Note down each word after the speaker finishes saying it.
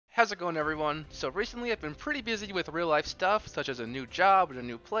How's it going, everyone? So recently I've been pretty busy with real life stuff such as a new job and a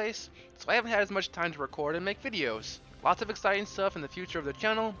new place, so I haven't had as much time to record and make videos. Lots of exciting stuff in the future of the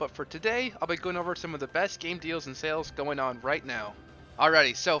channel, but for today I'll be going over some of the best game deals and sales going on right now.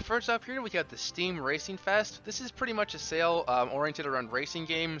 Alrighty, so first up here we got the Steam Racing Fest. This is pretty much a sale oriented around racing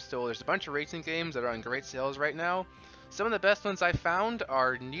games, so there's a bunch of racing games that are on great sales right now. Some of the best ones I found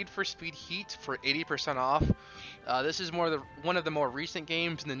are Need for Speed Heat for 80% off. This is one of the more recent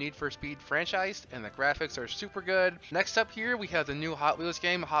games in the Need for Speed franchise, and the graphics are super good. Next up here, we have the new Hot Wheels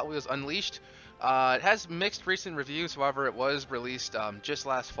game, Hot Wheels Unleashed. It has mixed recent reviews, however, it was released just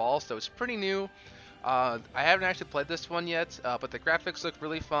last fall, so it's pretty new. I haven't actually played this one yet, but the graphics look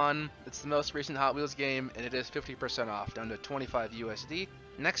really fun. It's the most recent Hot Wheels game, and it is 50% off, down to 25 USD.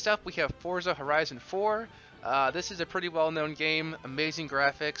 Next up, we have Forza Horizon 4. This is a pretty well-known game, amazing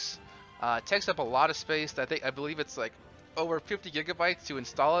graphics. It takes up a lot of space. I believe it's like over 50 gigabytes to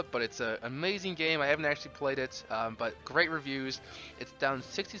install it, but it's an amazing game. I haven't actually played it, but great reviews. It's down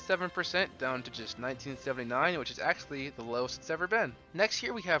 67%, down to just $19.79, which is actually the lowest it's ever been. Next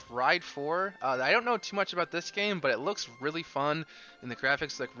here we have Ride 4. I don't know too much about this game, but it looks really fun, and the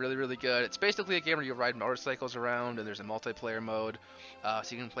graphics look really good. It's basically a game where you ride motorcycles around, and there's a multiplayer mode,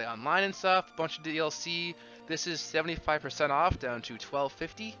 so you can play online and stuff. A bunch of DLC. This is 75% off, down to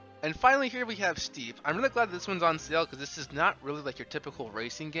 $12.50. And finally here we have Steep. I'm really glad this one's on sale because this is not really like your typical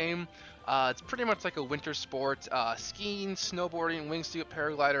racing game. It's pretty much like a winter sport, skiing, snowboarding, wingsuit,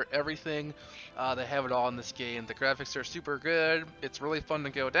 paraglider, everything. They have it all in this game. The graphics are super good, it's really fun to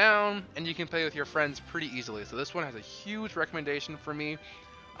go down, and you can play with your friends pretty easily. So this one has a huge recommendation for me.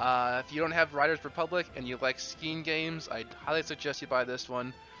 If you don't have Riders Republic and you like skiing games, I'd highly suggest you buy this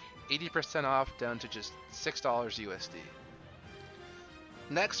one. 80% off, down to just $6 USD.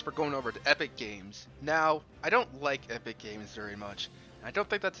 Next, we're going over to Epic Games. Now, I don't like Epic Games very much, and I don't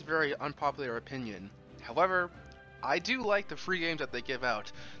think that's a very unpopular opinion. However, I do like the free games that they give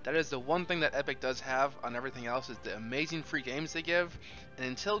out. That is the one thing that Epic does have on everything else, is the amazing free games they give. And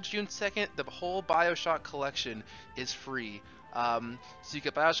until June 2nd, the whole Bioshock collection is free. So you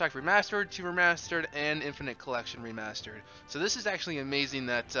get Bioshock Remastered, 2 Remastered, and Infinite Collection Remastered. So this is actually amazing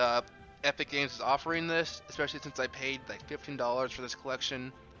that Epic Games is offering this, especially since I paid like $15 for this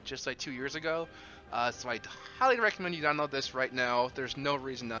collection just like 2 years ago. So I highly recommend you download this right now. There's no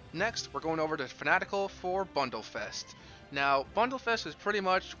reason not. Next, we're going over to Fanatical for Bundle Fest. Now, Bundle Fest is pretty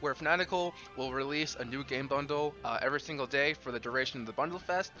much where Fanatical will release a new game bundle every single day for the duration of the Bundle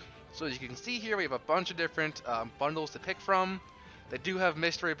Fest. So as you can see here, we have a bunch of different bundles to pick from. They do have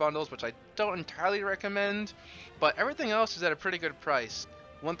mystery bundles, which I don't entirely recommend, but everything else is at a pretty good price.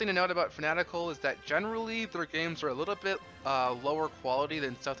 One thing to note about Fanatical is that generally their games are a little bit lower quality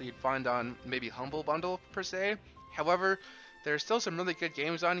than stuff that you'd find on maybe Humble Bundle per se. However, there's still some really good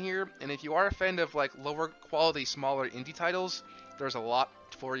games on here, and if you are a fan of like lower quality, smaller indie titles, there's a lot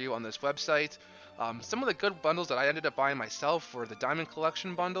for you on this website. Some of the good bundles that I ended up buying myself were the Diamond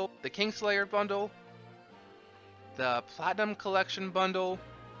Collection Bundle, the Kingslayer Bundle, the Platinum Collection Bundle,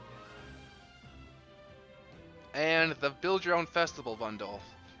 and the Build Your Own Festival Bundle.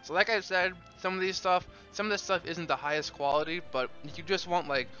 So like I said, some of this stuff isn't the highest quality, but if you just want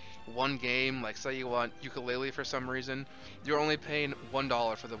like one game, like say you want Ukulele for some reason, you're only paying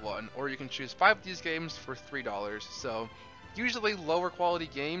 $1 for the one, or you can choose 5 of these games for $3. So usually lower quality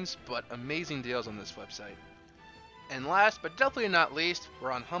games, but amazing deals on this website. And last but definitely not least,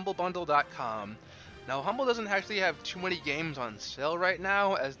 we're on HumbleBundle.com. Now, Humble doesn't actually have too many games on sale right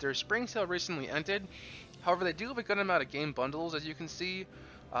now, as their spring sale recently ended. However, they do have a good amount of game bundles, as you can see.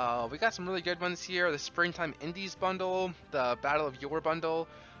 We got some really good ones here. The Springtime Indies bundle, the Battle of Yore bundle.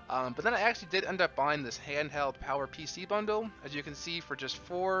 But then I actually did end up buying this handheld Power PC bundle. As you can see, for just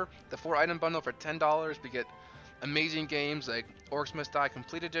the 4 item bundle for $10, we get amazing games like Orcs Must Die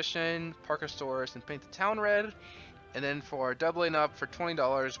Complete Edition, Parkosaurus, and Paint the Town Red. And then for doubling up for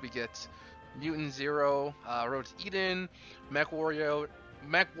 $20, we get Mutant Zero, Road to Eden, Mech Warrior,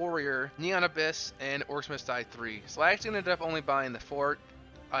 Neon Abyss, and Orcs Must Die 3. So I actually ended up only buying the 4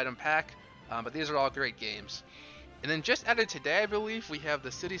 item pack, but these are all great games. And then just added today, I believe, we have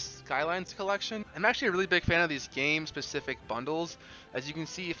the City Skylines collection. I'm actually a really big fan of these game specific bundles. As you can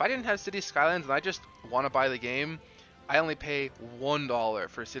see, if I didn't have City Skylines and I just want to buy the game, I only pay $1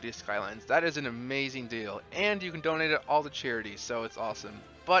 for City Skylines. That is an amazing deal, and you can donate it all to charity, so it's awesome.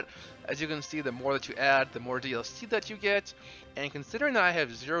 But as you can see, the more that you add, the more DLC that you get, and considering that I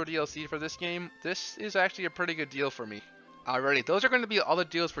have 0 DLC for this game, this is actually a pretty good deal for me. Alrighty, those are going to be all the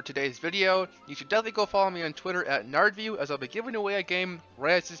deals for today's video. You should definitely go follow me on Twitter at Nardview, as I'll be giving away a game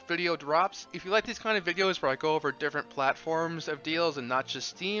right as this video drops. If you like these kind of videos where I go over different platforms of deals and not just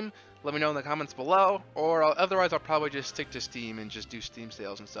Steam, let me know in the comments below, or otherwise I'll probably just stick to Steam and just do Steam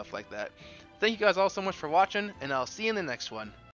sales and stuff like that. Thank you guys all so much for watching, and I'll see you in the next one.